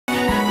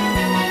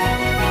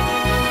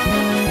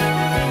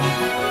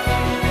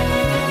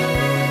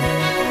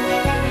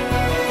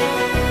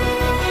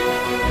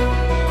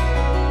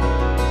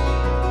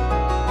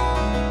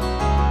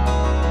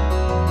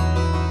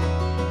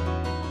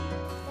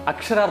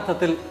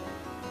അക്ഷരാർത്ഥത്തിൽ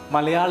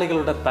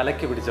മലയാളികളുടെ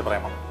തലയ്ക്ക് പിടിച്ച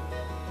പ്രേമം.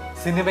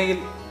 സിനിമയിൽ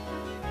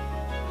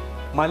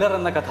മലർ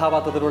എന്ന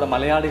കഥാപാത്രത്തിലൂടെ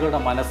മലയാളികളുടെ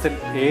മനസ്സിൽ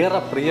ഏറെ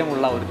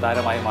പ്രിയമുള്ള ഒരു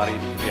താരമായി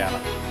മാറിയിരിക്കുകയാണ്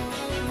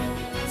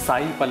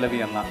സായി പല്ലവി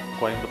എന്ന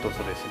കോയമ്പത്തൂർ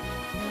സ്വദേശി.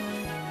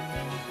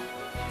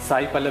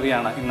 സായി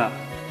പല്ലവിയാണ് ഇന്ന്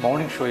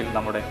മോർണിംഗ് ഷോയിൽ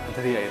നമ്മുടെ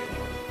അതിഥിയായി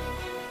എത്തുന്നത്.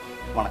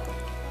 വണക്കം.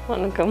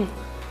 വണക്കം.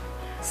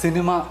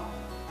 സിനിമ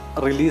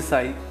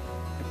റിലീസായി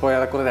ഇപ്പോൾ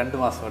ഏറെക്കുറെ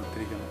 2 മാസം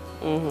എടുത്തിരിക്കുന്നു.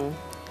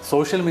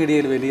 സോഷ്യൽ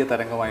മീഡിയയിൽ വലിയ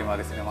തരംഗമായി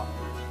മാറി സിനിമ.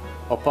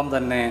 ഒപ്പം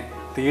തന്നെ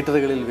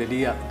തിയേറ്ററുകളിൽ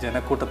വലിയ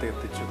ജനക്കൂട്ടത്തെ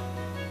എത്തിച്ചു.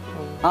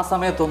 ആ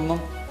സമയത്തൊന്നും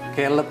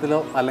കേരളത്തിലോ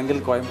അല്ലെങ്കിൽ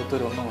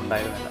കോയമ്പത്തൂരോ ഒന്നും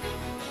ഉണ്ടായിരുന്നില്ല.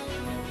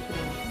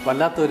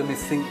 വല്ലാത്തൊരു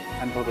missing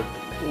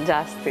അനുഭവപ്പെട്ടിട്ടില്ല?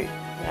 ജാസ്തി.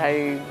 I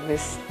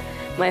missed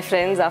my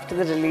friends after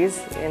the release.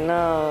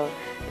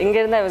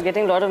 இங்கேருந்து I was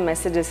getting a lot of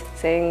messages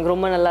saying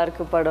ரொம்ப நல்லா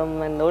இருக்கு படம்,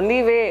 and the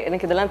only way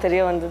எனக்கு இதெல்லாம்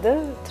தெரிய வந்தது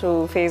through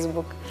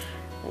Facebook.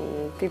 And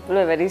people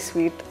were very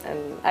sweet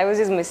and I was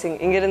just missing.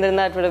 இங்கேருந்து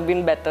இருந்தால் it would have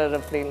been better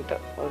அப்படின்ட்டு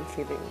ஒரு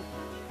feeling.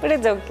 But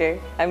it's okay.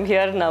 I'm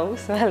here now,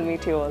 so I'll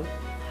meet you all.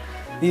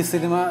 ഈ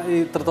cinema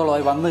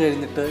ഇത്രത്തോളമായി വന്നു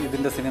കഴിഞ്ഞിട്ട്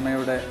ഇതിൻ്റെ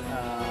സിനിമയുടെ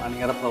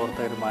അണിയറ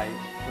പ്രവർത്തകരുമായി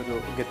ഒരു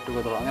ഗെറ്റ്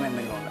ടുഗദറോ അങ്ങനെ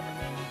എന്തെങ്കിലും ഉണ്ടോ?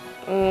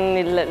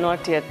 ഇല്ല,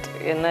 not yet.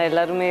 ஏன்னா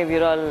எல்லாருமே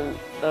we're all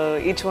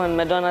each one,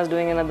 Madonna is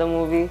doing another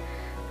movie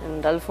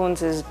and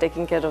Alphonse is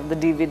taking care of the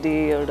DVD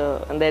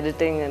and the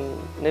editing, and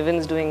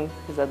Nivin's doing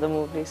his other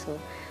movie, so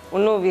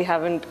no, we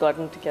haven't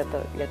gotten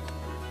together yet.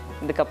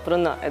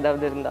 இதுக்கப்புறம் தான்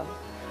ஏதாவது இருந்தா.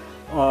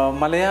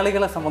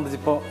 മലയാളികളെ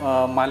സംബന്ധിച്ചിപ്പോൾ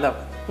മലർ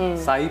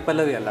സായി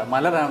പല്ലവി അല്ല,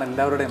 മലറാണ്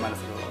എല്ലാവരുടെയും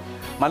മനസ്സിലുള്ളത്.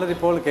 മലർ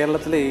ഇപ്പോൾ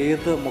കേരളത്തിലെ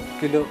ഏത്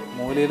മുക്കിലോ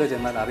മൂലയിലോ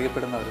ചെന്നാൽ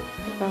അറിയപ്പെടുന്ന ഒരു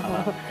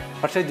ആളാണ്.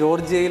 പക്ഷേ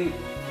ജോർജിയയിൽ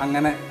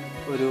അങ്ങനെ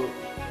ഒരു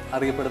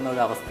അറിയപ്പെടുന്ന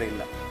ഒരു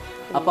അവസ്ഥയില്ല.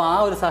 അപ്പോൾ ആ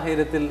ഒരു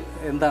സാഹചര്യത്തിൽ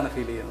എന്താണ്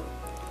ഫീൽ ചെയ്യുന്നത്?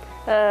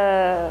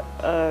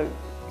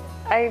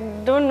 I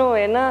don't know.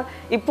 ஏன்னா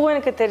இப்போ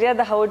எனக்கு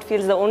தெரியாத how it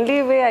feels. The only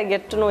way I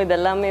get to know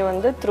இதெல்லாமே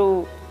வந்து through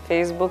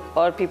Facebook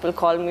or people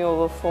call me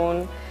over phone.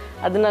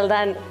 அதனால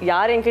தான்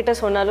யார் என்கிட்ட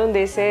சொன்னாலும்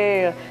they say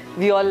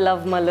we all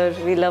love Malar,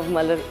 we love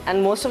Malar, and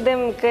most of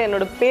them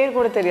என்னோட பேர்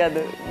கூட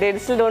தெரியாது. They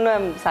still don't know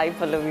I'm Sai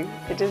Pallavi.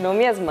 They just know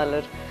me as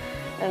Malar.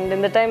 And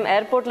in the time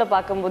airportல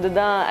பார்க்கும்போது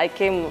தான் I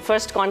came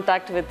first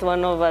contact with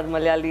one of our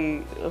Malayali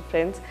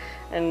friends,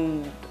 and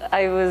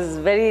I was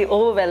very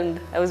overwhelmed.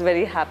 I was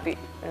very happy,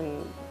 and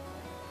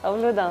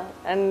அவ்வளோதான்.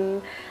 And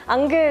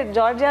அங்கே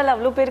ஜார்ஜியாவில்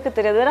அவ்வளோ பேருக்கு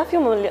தெரியாது. there are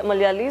few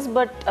Malayalis,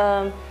 but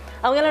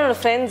அவங்கெல்லாம் என்னோட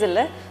friends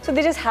இல்லை. So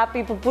they just happy.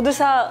 இப்போ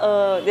புதுசாக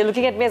they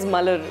looking at me as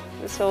Malar,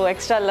 so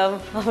extra love,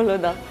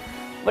 அவ்வளோதான்.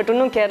 பட்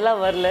இன்னும் கேரளா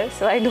வரல,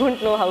 so I don't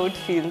know how it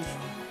feels.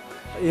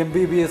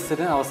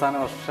 MBBSന് അവസാന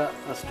വർഷ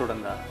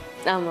സ്റ്റുഡൻ്റാണ്.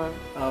 ആമാം.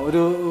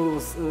 ഒരു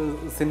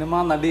സിനിമാ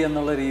നടി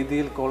എന്നുള്ള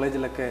രീതിയിൽ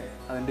കോളേജിലൊക്കെ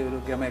അതിൻ്റെ ഒരു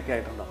ഗമയൊക്കെ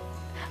ആയിട്ടുണ്ടോ?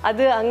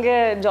 அது அங்கே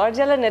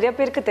ஜார்ஜியாவில் நிறைய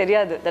பேருக்கு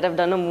தெரியாது that I've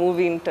done a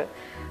movieன்ட்டு.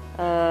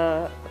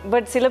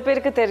 But சில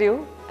பேருக்கு தெரியும்,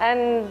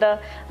 and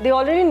they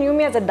already knew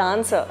me as a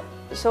dancer,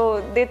 so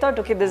they thought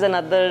okay, there's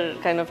another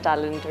kind of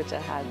talent which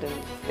I had, and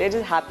they're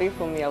just happy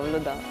for me,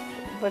 அவ்வளோதான்.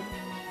 But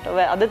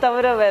அது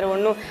தவிர வேறு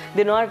ஒன்றும்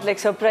they not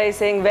like surprise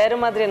saying வேறு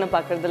மாதிரி என்ன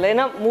பார்க்குறதில்ல.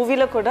 ஏன்னா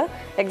மூவியில் கூட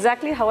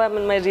exactly how I'm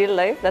in my real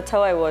life, that's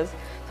how I was.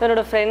 So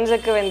என்னோட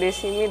ஃப்ரெண்ட்ஸுக்கு when they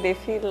see me they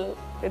feel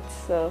it's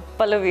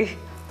Pallavi.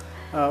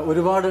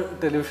 ഒരുപാട്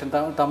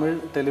തമിഴ്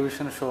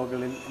ടെലിവിഷൻ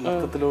ഷോകളിൽ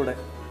നൃത്തത്തിലൂടെ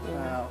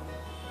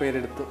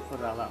പേരെടുത്ത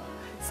ഒരാളാണ്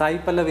സായി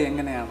പല്ലവി.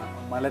 എങ്ങനെയാണ്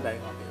മലരായി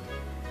മാറിയത്?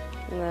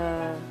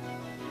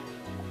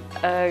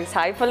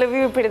 சாய்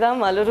பல்லவியும் இப்படி தான்,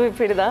 மலரும்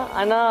இப்படி தான்.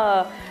 ஆனால்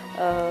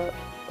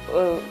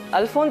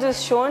Alphonse is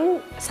shown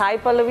Sai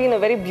Pallavi in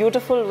a very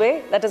beautiful way.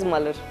 That is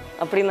Malar.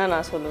 அப்படின்னு தான்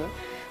நான் சொல்லுவேன்.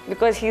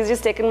 Because he's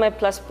just taken my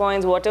plus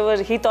points, whatever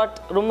he thought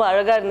ரொம்ப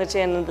அழகாக இருந்துச்சு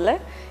என்னதில்,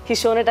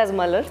 he's shown it as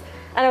Malar.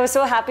 And I was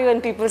so happy when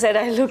people said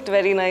I looked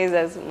very nice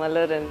as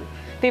Malar, and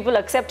people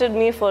accepted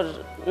me for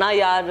நான்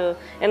யார்.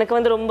 எனக்கு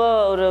வந்து ரொம்ப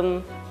ஒரு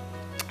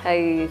I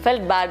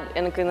felt bad.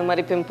 எனக்கு இந்த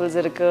மாதிரி பிம்பிள்ஸ்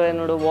இருக்குது,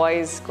 என்னோட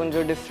வாய்ஸ்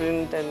கொஞ்சம்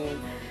different, and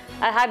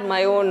I had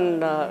my own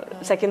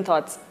second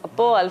thoughts.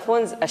 அப்போது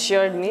Alphonse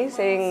assured me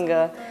saying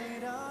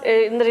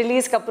இந்த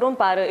ரிலீஸ்க்கு அப்புறம்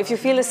பாரு, if you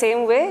feel the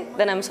same way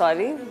then I'm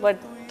sorry, but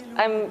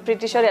I'm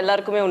pretty sure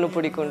எல்லாருக்குமே ஒன்று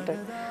பிடிக்கும்ட்டு.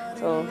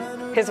 So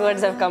his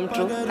words have come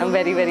true. I'm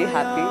very very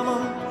happy.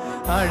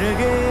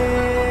 அழகே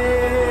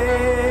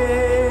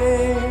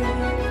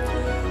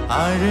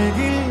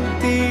அழகில்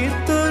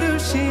தீர்த்தொரு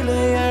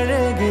சிலை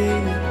அழகே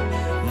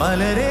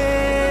மலரே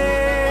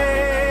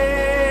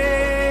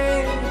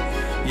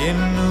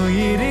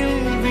என்னுயிரில்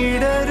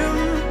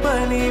விடரும்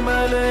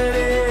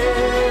பனிமலரே.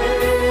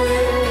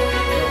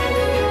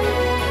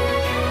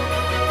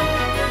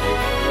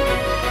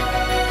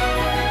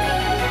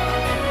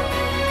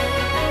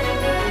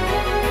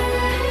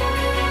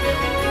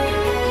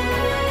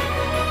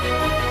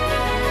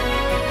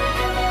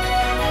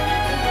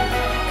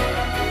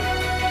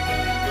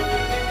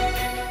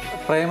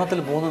 പ്രേമത്തിൽ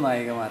 3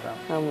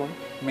 നായികമാരാണ്,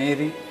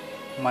 മേരി,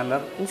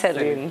 മലർ,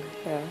 സെലീൻ.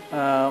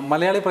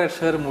 മലയാളി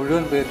പ്രേക്ഷകർ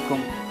മുഴുവൻ പേർക്കും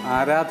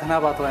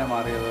ആരാധനാപാത്രമായി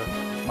മാറിയത്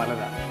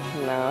മലരാണ്.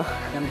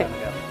 എന്താണ്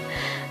കാരണം?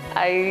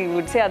 I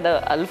would say அது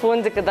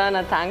அல்ஃபோன்ஸுக்கு தான்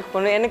நான் தேங்க்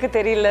பண்ணுவேன். எனக்கு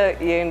தெரியல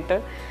ஏன்ட்டு.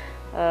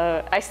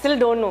 I still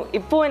don't know.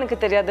 இப்போ எனக்கு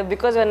தெரியாது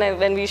because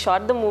when we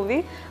shot the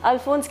movie,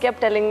 Alphonse kept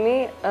telling me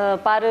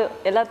பாரு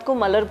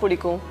எல்லாத்துக்கும் மலர்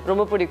பிடிக்கும்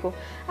ரொம்ப பிடிக்கும்.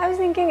 I was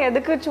thinking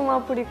எதுக்கு சும்மா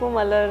பிடிக்கும்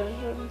மலர்?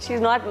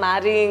 She's not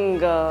marrying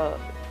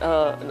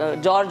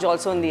George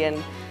also in the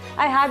end.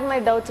 I had my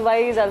doubts. Why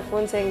is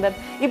Alphonse saying that?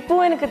 இப்போ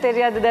எனக்கு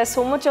தெரியாது. There's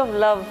so much of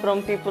love from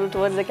people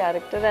towards the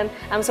character and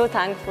I'm so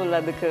thankful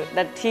அதுக்கு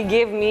that he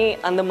gave me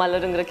அந்த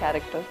மலருங்கிற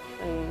character.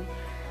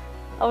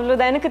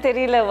 அவ்வளோதான் எனக்கு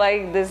தெரியல why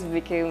this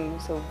became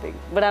so big.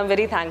 But I'm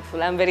very thankful.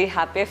 I'm very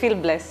happy. I feel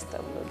blessed.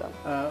 അவ்வளோதான்.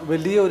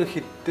 വലിയ ഒരു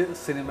hit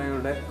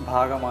സിനിമയുടെ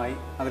ഭാഗമായി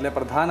അതിലെ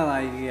പ്രധാന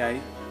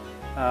നായികയായി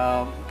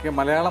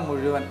മലയാളം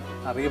മുഴുവൻ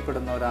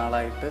അറിയപ്പെടുന്ന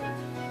ഒരാളായിട്ട്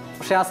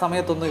പക്ഷേ ആ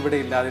സമയത്തൊന്നും ഇവിടെ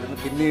ഇല്ലാതിരുന്നു.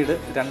 പിന്നീട്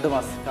 2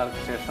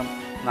 മാസങ്ങൾക്ക് ശേഷം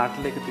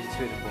നാട്ടിലേക്ക് തിരിച്ചു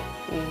വരുമ്പോൾ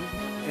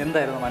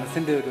എന്തായിരുന്നു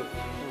മനസ്സിൻ്റെ ഒരു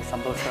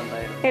സന്തോഷം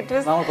എന്തായിരുന്നു?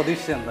 നമ്മൾ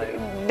പ്രതീക്ഷിച്ചത്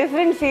എന്തായിരുന്നു?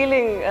 டிஃப்ரெண்ட்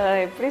ஃபீலிங்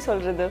எப்படி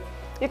சொல்கிறது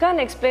யூ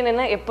கேன் எக்ஸ்பிளைன்.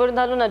 என்ன எப்போ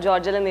இருந்தாலும் நான்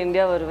ஜார்ஜியாலேருந்து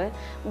இந்தியா வருவேன்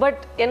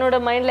பட் என்னோட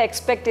மைண்டில்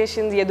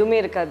எக்ஸ்பெக்டேஷன்ஸ் எதுவுமே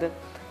இருக்காது.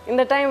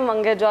 இந்த டைம்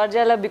அங்கே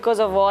ஜார்ஜியாவில் because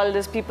of all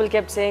this people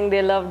kept saying they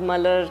love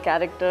Malar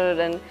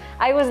character and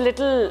I was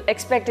little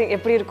expecting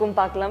எப்படி இருக்கும்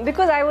பார்க்கலாம்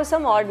because I was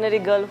some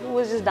ordinary girl who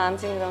was just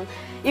dancing around.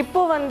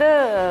 இப்போ வந்து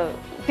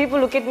people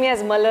look at me as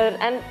Malar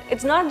and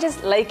it's not just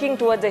liking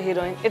towards a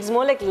heroine, it's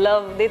more like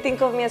love. They think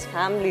of me as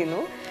family,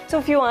 no? So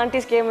a few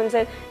aunties came and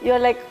said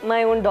you're like my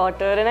own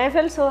daughter and I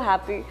felt so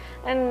happy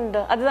and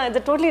it's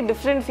a totally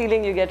different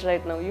feeling you get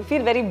right now. You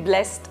feel very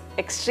blessed,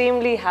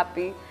 extremely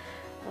happy.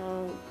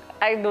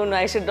 I don't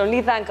know, I should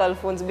only thank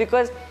Alphonse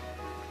because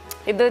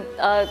இது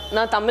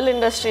நான் தமிழ்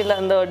இண்டஸ்ட்ரியில்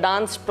அந்த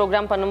dance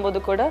program பண்ணும்போது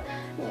கூட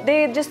they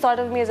just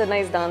thought of me as a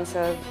nice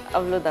dancer.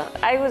 அவ்வளோதான்.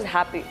 I was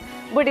happy.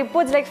 But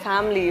it's like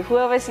family.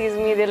 Whoever sees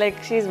me, they're like,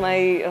 she's my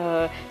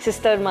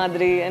sister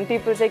Madri. And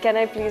people say, can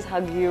I please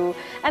hug you?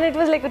 And it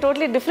was like a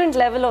totally different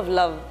level of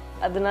love.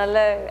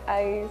 Adanala,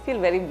 I feel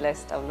very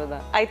blessed.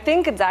 I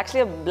think it's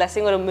actually a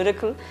blessing or a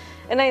miracle.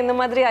 And in the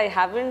Madri, I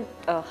haven't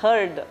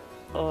heard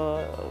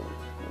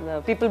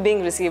people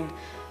being received.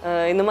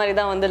 In the Madri,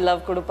 the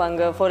love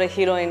kodupanga for a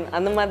heroine.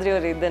 And the Madri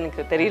or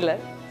idanukku theriyala.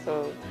 So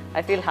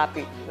I feel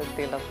happy that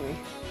they love me.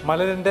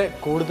 മലരിൻ്റെ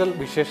കൂടുതൽ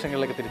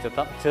വിശേഷങ്ങളിലേക്ക്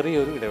തിരിച്ചെത്താം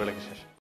ചെറിയൊരു ഇടവേളയ്ക്ക് ശേഷം.